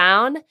kid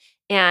down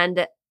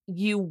and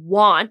you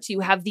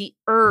have the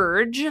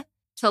urge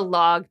to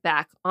log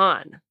back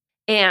on.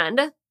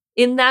 And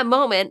in that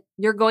moment,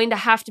 you're going to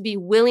have to be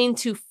willing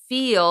to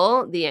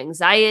feel the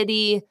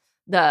anxiety,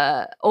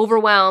 the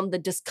overwhelm, the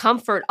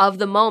discomfort of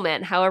the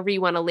moment, however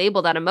you want to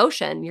label that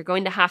emotion. You're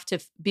going to have to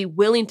be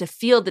willing to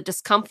feel the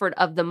discomfort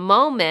of the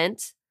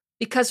moment,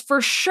 because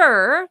for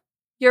sure,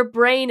 your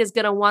brain is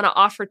going to want to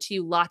offer to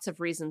you lots of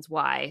reasons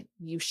why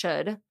you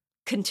should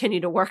continue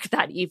to work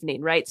that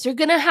evening, right? So you're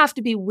going to have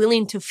to be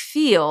willing to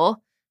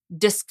feel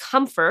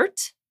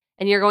discomfort,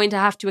 and you're going to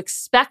have to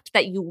expect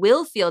that you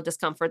will feel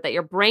discomfort, that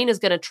your brain is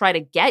going to try to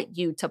get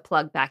you to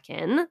plug back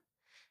in.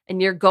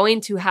 And you're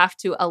going to have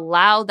to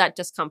allow that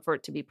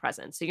discomfort to be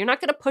present. So you're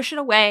not going to push it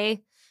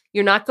away.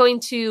 You're not going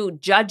to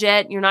judge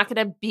it. You're not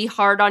going to be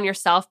hard on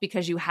yourself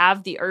because you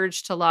have the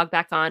urge to log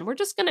back on. We're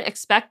just going to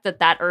expect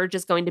that urge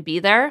is going to be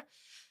there,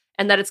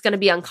 and that it's going to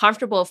be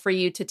uncomfortable for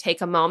you to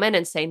take a moment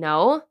and say,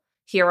 no,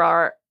 here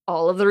are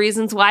all of the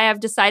reasons why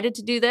I've decided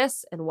to do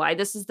this and why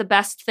this is the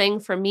best thing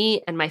for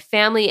me and my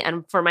family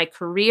and for my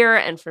career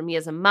and for me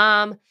as a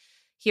mom.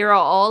 Here are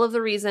all of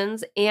the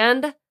reasons,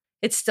 and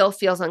it still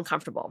feels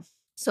uncomfortable.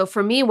 So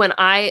for me, when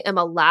I am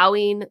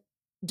allowing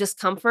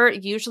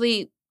discomfort,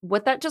 usually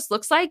what that just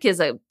looks like is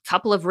a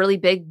couple of really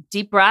big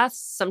deep breaths,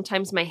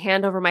 sometimes my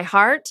hand over my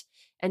heart,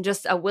 and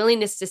just a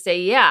willingness to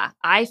say, yeah,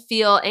 I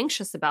feel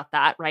anxious about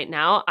that right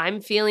now. I'm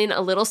feeling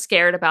a little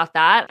scared about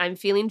that. I'm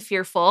feeling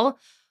fearful,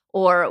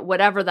 or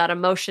whatever that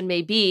emotion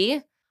may be.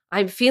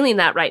 I'm feeling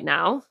that right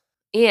now.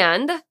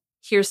 And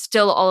here's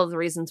still all of the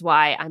reasons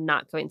why I'm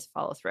not going to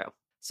follow through.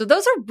 So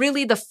those are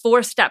really the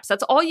 4 steps.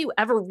 That's all you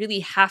ever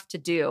really have to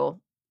do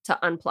to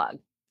unplug.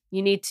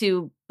 You need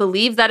to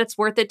believe that it's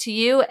worth it to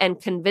you and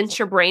convince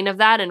your brain of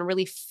that and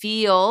really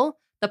feel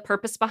the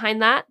purpose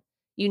behind that.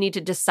 You need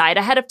to decide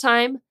ahead of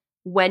time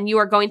when you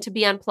are going to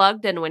be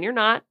unplugged and when you're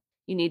not.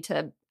 You need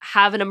to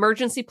have an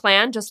emergency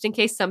plan just in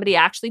case somebody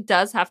actually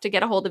does have to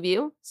get a hold of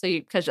you.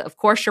 Because of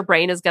course your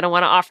brain is going to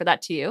want to offer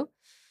that to you.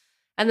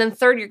 And then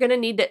third, you're going to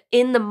need to,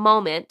 in the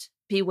moment,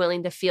 be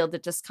willing to feel the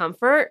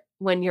discomfort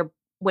when your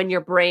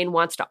brain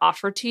wants to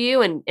offer to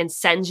you and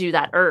sends you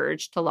that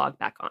urge to log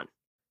back on.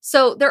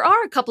 So there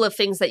are a couple of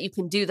things that you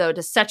can do, though,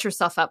 to set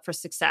yourself up for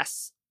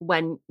success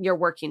when you're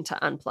working to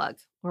unplug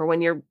or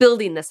when you're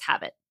building this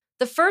habit.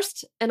 The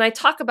first, and I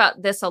talk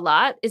about this a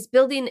lot, is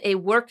building a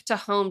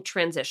work-to-home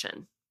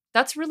transition.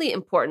 That's really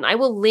important. I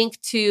will link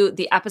to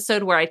the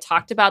episode where I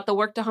talked about the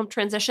work-to-home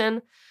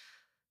transition.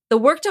 The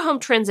work-to-home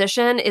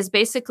transition is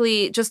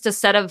basically just a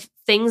set of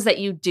things that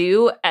you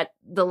do at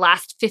the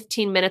last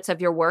 15 minutes of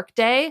your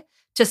workday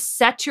to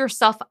set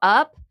yourself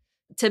up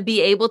to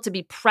be able to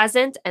be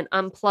present and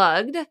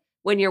unplugged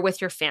when you're with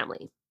your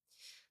family.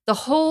 The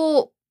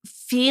whole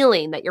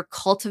feeling that you're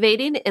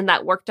cultivating in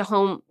that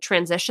work-to-home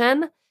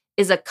transition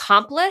is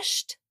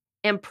accomplished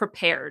and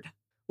prepared.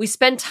 We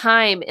spend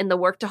time in the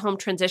work-to-home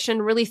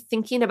transition really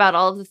thinking about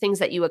all of the things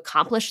that you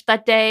accomplished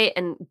that day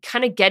and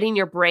kind of getting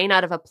your brain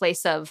out of a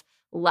place of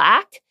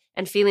lack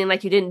and feeling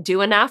like you didn't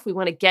do enough. We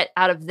want to get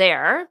out of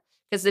there,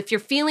 because if you're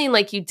feeling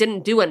like you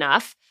didn't do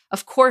enough,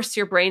 of course,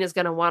 your brain is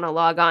going to want to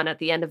log on at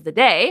the end of the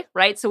day,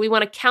 right? So we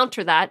want to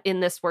counter that in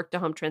this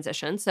work-to-home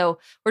transition. So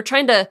we're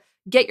trying to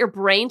get your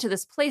brain to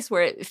this place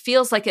where it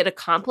feels like it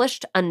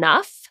accomplished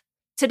enough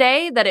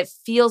today, that it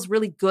feels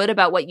really good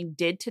about what you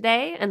did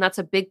today. And that's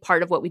a big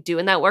part of what we do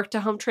in that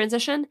work-to-home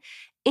transition.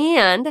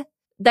 And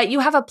that you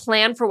have a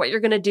plan for what you're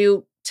going to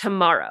do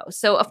tomorrow.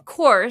 So of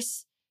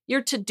course,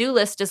 your to-do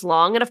list is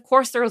long. And of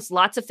course, there's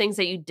lots of things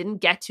that you didn't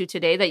get to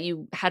today that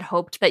you had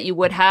hoped that you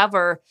would have,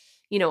 or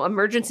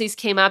emergencies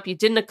came up, you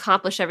didn't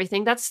accomplish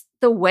everything. That's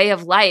the way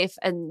of life.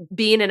 And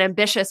being an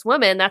ambitious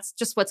woman, that's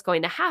just what's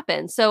going to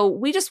happen. So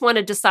we just want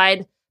to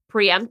decide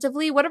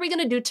preemptively, what are we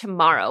going to do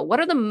tomorrow? What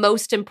are the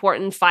most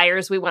important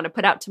fires we want to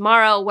put out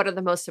tomorrow? What are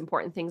the most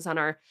important things on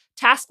our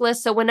task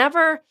list? So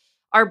whenever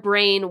our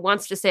brain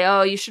wants to say,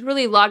 oh, you should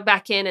really log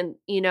back in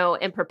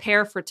and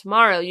prepare for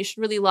tomorrow. You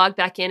should really log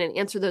back in and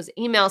answer those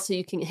emails so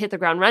you can hit the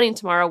ground running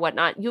tomorrow,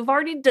 whatnot. You've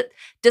already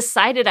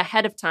decided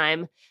ahead of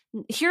time.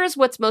 Here's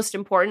what's most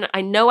important.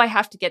 I know I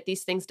have to get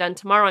these things done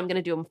tomorrow. I'm going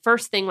to do them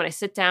first thing when I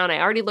sit down.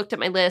 I already looked at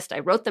my list. I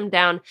wrote them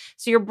down.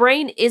 So your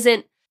brain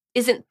isn't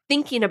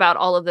thinking about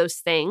all of those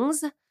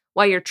things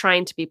while you're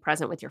trying to be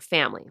present with your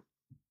family.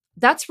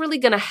 That's really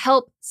going to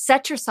help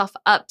set yourself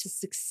up to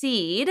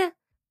succeed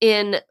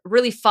in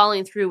really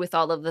following through with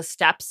all of the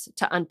steps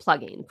to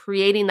unplugging,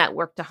 creating that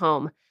work to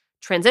home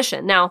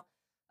transition. Now,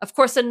 of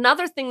course,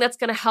 another thing that's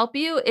going to help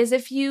you is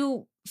if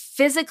you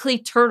physically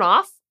turn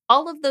off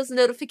all of those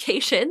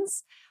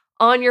notifications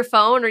on your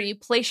phone, or you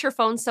place your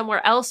phone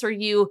somewhere else, or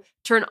you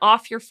turn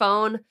off your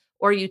phone,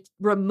 or you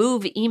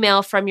remove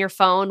email from your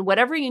phone,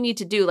 whatever you need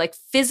to do, like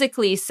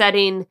physically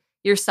setting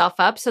yourself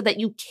up so that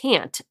you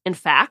can't, in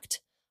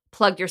fact,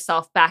 plug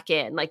yourself back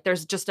in. Like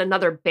there's just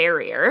another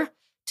barrier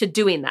to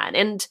doing that.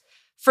 And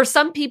for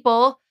some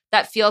people,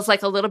 that feels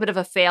like a little bit of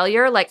a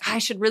failure. Like I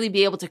should really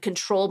be able to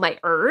control my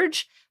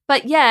urge.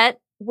 But yet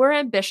we're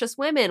ambitious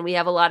women. We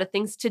have a lot of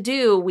things to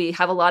do. We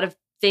have a lot of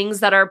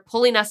things that are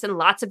pulling us in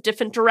lots of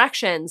different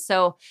directions.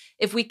 So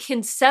if we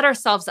can set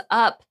ourselves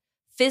up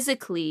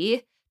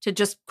physically to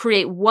just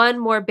create one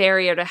more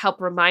barrier to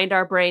help remind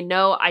our brain,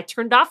 no, I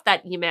turned off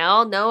that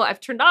email. No, I've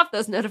turned off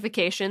those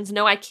notifications.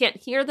 No, I can't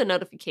hear the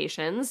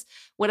notifications,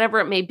 whatever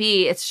it may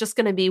be. It's just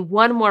going to be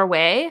one more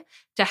way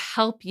to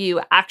help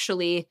you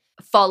actually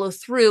follow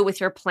through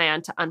with your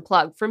plan to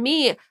unplug. For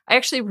me, I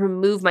actually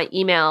remove my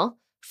email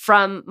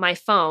from my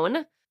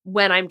phone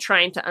when I'm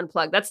trying to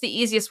unplug. That's the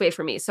easiest way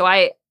for me. So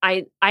I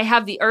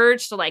have the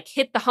urge to like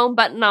hit the home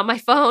button on my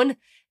phone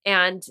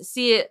and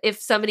see if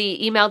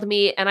somebody emailed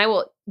me, and I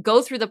will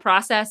go through the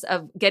process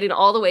of getting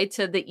all the way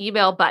to the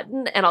email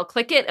button, and I'll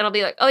click it and I'll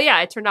be like, oh yeah,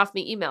 I turned off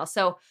my email.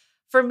 So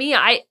for me,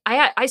 I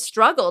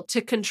struggle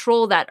to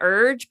control that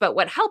urge, but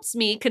what helps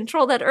me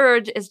control that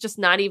urge is just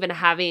not even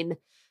having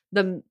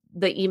the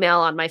email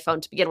on my phone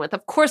to begin with.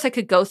 Of course, I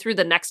could go through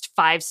the next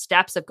 5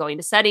 steps of going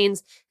to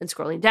settings and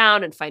scrolling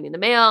down and finding the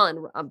mail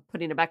and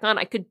putting it back on.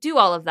 I could do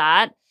all of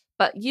that.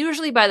 But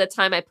usually by the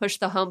time I push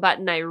the home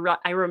button,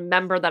 I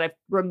remember that I've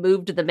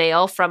removed the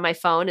mail from my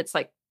phone. It's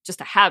like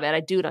just a habit. I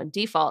do it on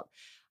default.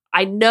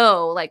 I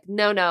know like,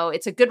 no,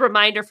 it's a good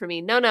reminder for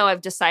me. No,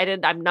 I've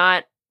decided I'm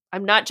not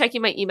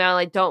checking my email.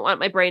 I don't want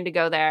my brain to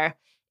go there.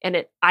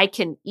 And I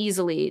can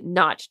easily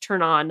not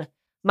turn on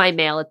my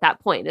mail at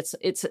that point.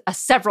 It's a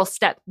several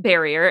step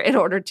barrier in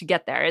order to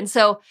get there. And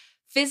so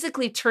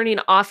physically turning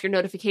off your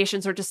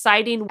notifications or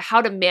deciding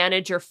how to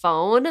manage your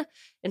phone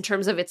in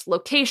terms of its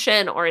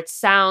location or its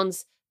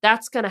sounds,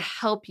 that's going to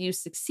help you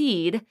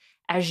succeed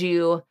as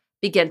you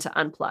begin to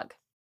unplug.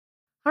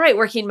 All right,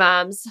 working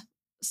moms.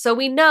 So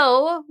we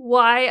know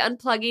why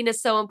unplugging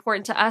is so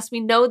important to us. We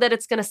know that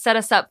it's going to set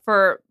us up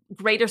for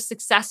greater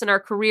success in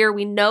our career.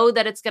 We know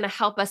that it's going to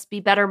help us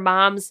be better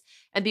moms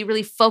and be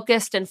really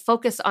focused and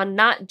focus on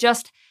not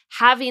just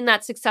having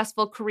that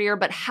successful career,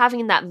 but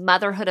having that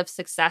motherhood of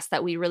success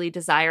that we really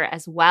desire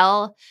as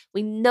well.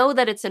 We know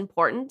that it's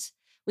important.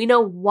 We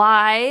know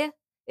why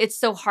it's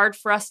so hard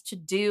for us to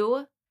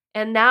do.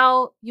 And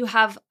now you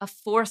have a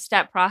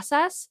 4-step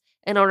process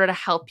in order to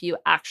help you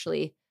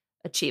actually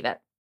achieve it.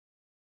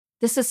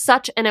 This is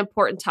such an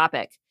important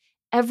topic.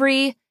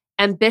 Every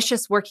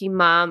ambitious working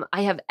mom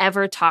I have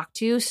ever talked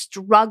to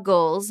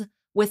struggles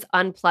with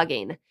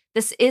unplugging.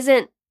 This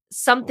isn't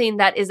something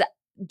that is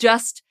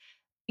just,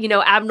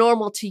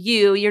 abnormal to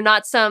you. You're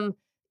not some,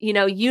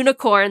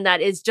 unicorn that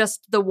is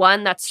just the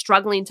one that's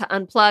struggling to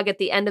unplug at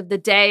the end of the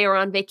day or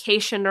on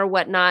vacation or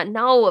whatnot.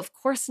 No, of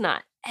course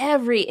not.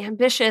 Every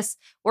ambitious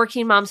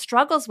working mom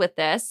struggles with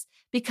this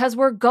because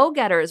we're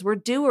go-getters, we're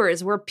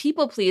doers, we're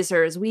people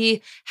pleasers,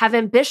 we have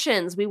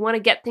ambitions, we want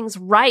to get things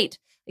right.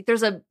 Like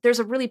there's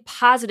a really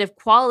positive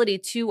quality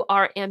to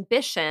our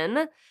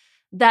ambition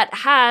that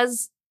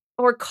has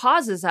or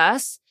causes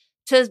us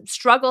to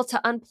struggle to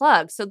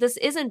unplug. So this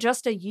isn't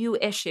just a you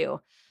issue.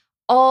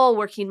 All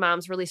working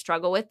moms really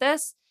struggle with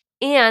this.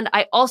 And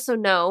I also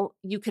know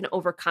you can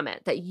overcome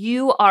it, that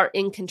you are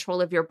in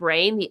control of your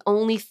brain. The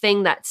only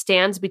thing that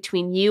stands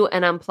between you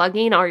and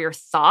unplugging are your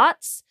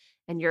thoughts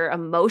and your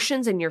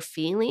emotions and your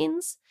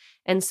feelings.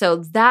 And so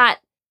that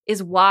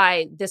is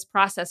why this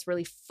process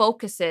really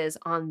focuses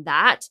on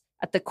that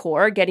at the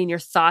core, getting your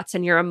thoughts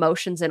and your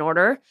emotions in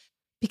order,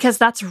 because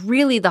that's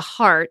really the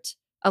heart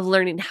of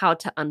learning how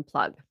to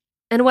unplug.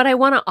 And what I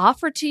want to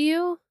offer to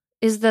you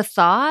is the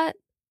thought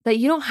that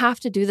you don't have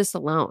to do this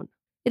alone.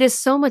 It is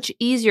so much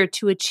easier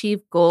to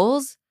achieve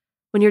goals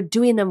when you're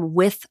doing them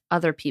with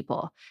other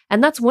people.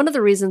 And that's one of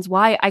the reasons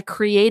why I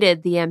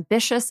created the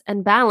Ambitious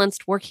and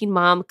Balanced Working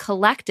Mom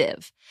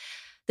Collective.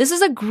 This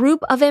is a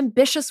group of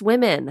ambitious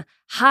women,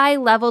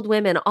 high-leveled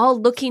women, all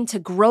looking to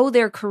grow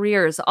their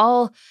careers,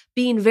 all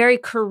being very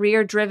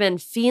career-driven,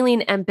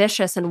 feeling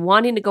ambitious and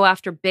wanting to go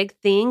after big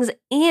things,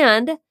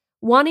 and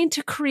wanting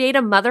to create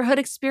a motherhood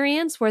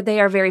experience where they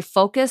are very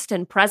focused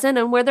and present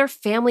and where their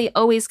family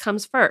always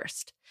comes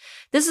first.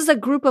 This is a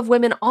group of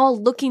women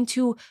all looking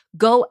to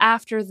go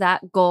after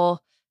that goal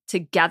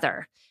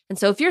together. And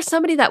so if you're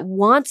somebody that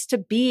wants to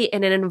be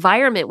in an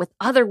environment with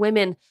other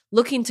women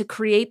looking to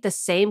create the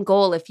same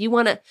goal, if you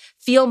want to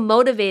feel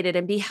motivated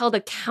and be held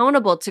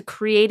accountable to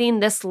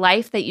creating this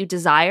life that you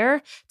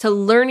desire, to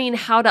learning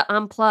how to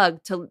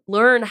unplug, to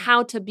learn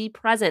how to be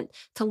present,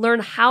 to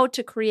learn how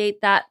to create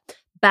that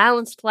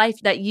balanced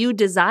life that you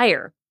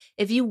desire.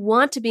 If you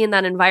want to be in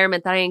that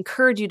environment, then I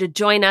encourage you to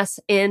join us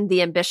in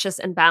the Ambitious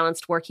and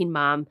Balanced Working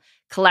Mom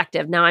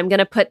Collective. Now, I'm going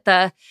to put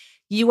the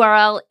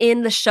URL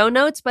in the show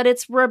notes, but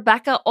it's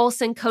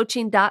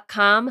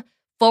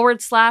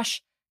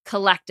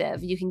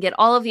RebeccaOlsonCoaching.com/collective. You can get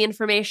all of the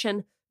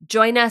information,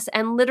 join us,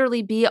 and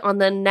literally be on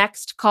the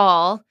next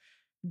call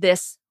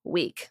this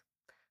week.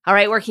 All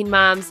right, working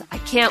moms, I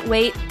can't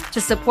wait to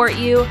support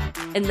you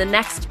in the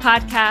next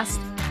podcast,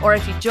 or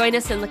if you join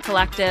us in the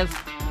collective,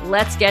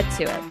 let's get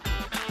to it.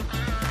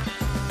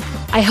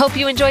 I hope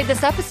you enjoyed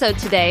this episode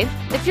today.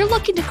 If you're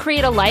looking to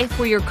create a life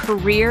where your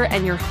career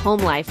and your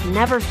home life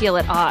never feel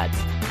at odds,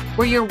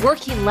 where you're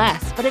working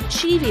less but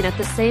achieving at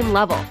the same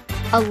level,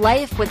 a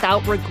life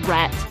without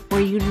regret,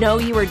 where you know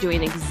you are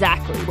doing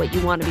exactly what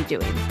you want to be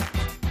doing,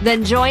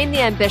 then join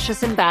the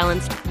Ambitious and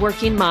Balanced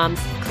Working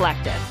Moms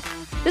Collective.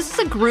 This is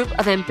a group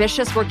of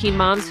ambitious working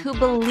moms who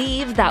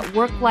believe that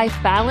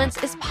work-life balance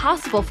is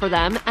possible for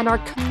them and are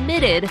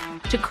committed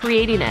to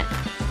creating it.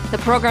 The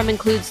program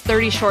includes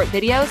 30 short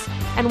videos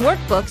and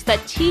workbooks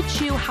that teach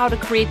you how to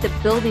create the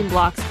building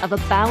blocks of a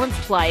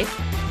balanced life,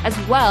 as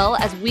well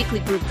as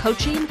weekly group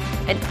coaching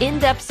and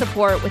in-depth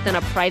support within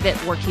a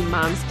private working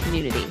moms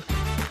community.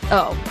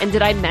 Oh, and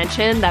did I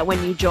mention that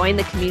when you join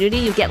the community,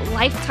 you get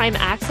lifetime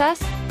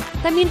access?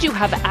 That means you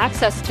have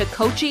access to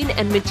coaching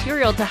and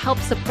material to help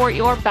support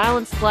your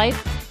balanced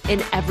life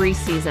in every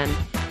season.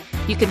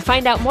 You can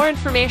find out more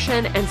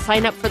information and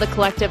sign up for the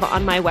collective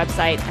on my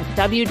website at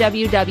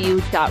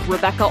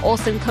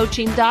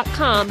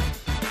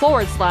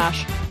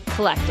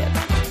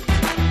www.RebeccaOlsonCoaching.com/collective.